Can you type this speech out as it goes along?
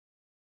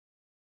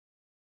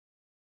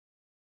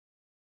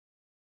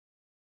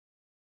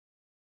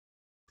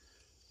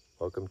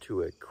Welcome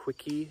to a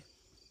quickie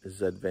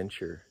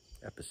ZudVenture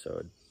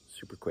episode,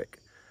 super quick.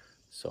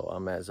 So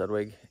I'm at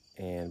Zudwig,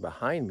 and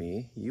behind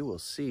me you will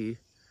see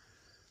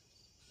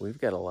we've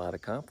got a lot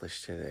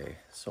accomplished today.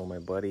 So my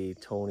buddy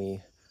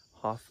Tony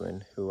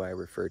Hoffman, who I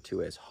refer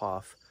to as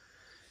Hoff,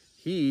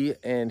 he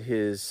and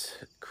his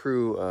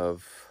crew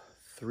of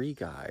 3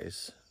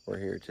 guys were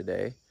here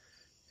today,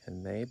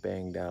 and they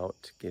banged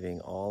out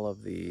getting all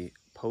of the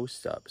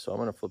posts up. So I'm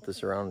gonna flip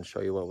this around and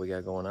show you what we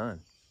got going on.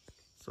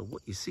 So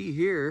what you see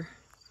here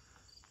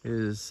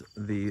is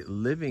the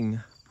living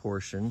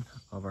portion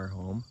of our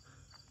home.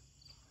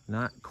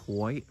 Not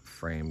quite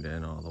framed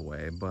in all the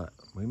way, but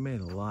we made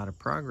a lot of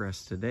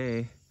progress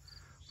today.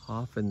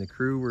 Hoff and the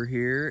crew were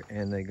here,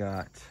 and they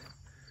got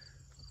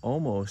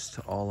almost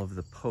all of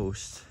the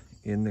posts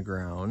in the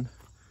ground.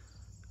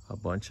 A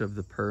bunch of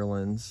the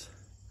purlins,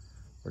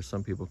 or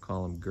some people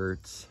call them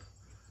girts,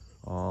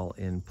 all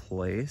in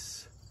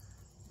place.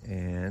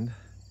 And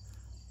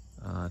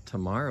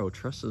tomorrow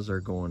trusses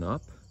are going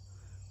up,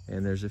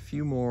 and there's a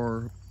few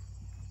more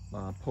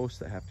posts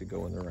that have to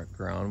go in the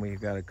ground. We've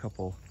got a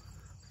couple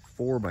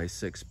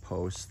 4x6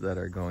 posts that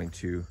are going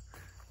to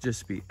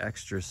just be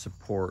extra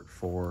support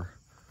for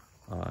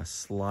a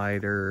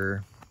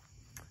slider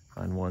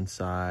on one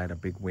side, a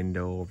big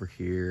window over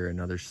here,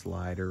 another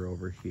slider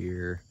over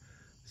here,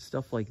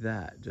 stuff like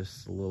that.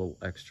 Just a little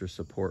extra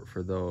support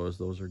for those.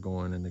 Those are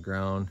going in the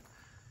ground,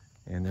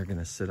 and they're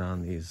gonna sit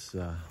on these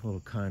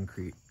little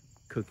concrete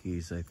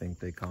cookies, I think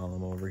they call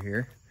them over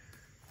here.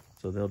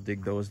 So they'll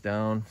dig those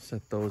down,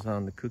 set those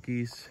on the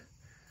cookies,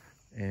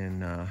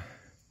 and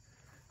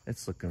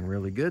it's looking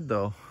really good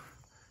though.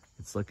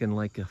 It's looking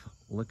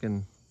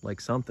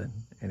like something.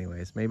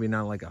 Anyways, maybe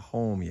not like a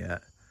home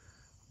yet,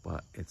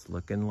 but it's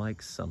looking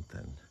like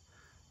something.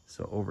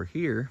 So over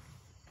here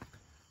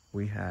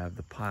we have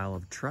the pile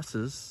of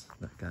trusses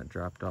that got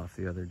dropped off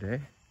the other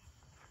day,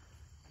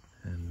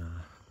 and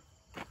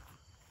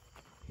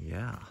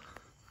yeah,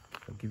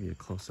 I'll give you a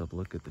close-up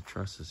look at the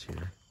trusses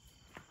here.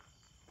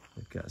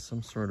 They've got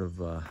some sort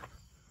of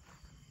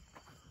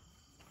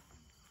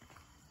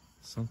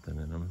something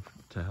in them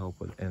to help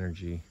with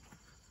energy.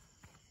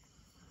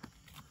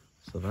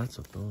 So that's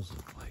what those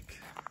look like.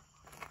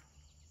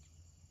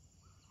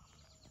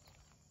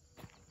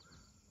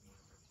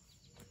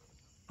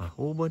 A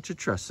whole bunch of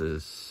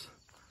trusses.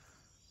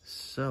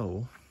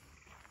 So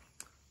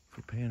if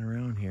we're pan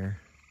around here,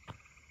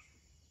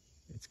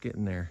 it's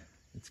getting there.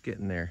 It's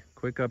getting there.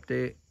 Quick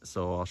update,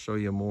 so I'll show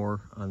you more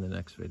on the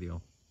next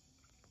video.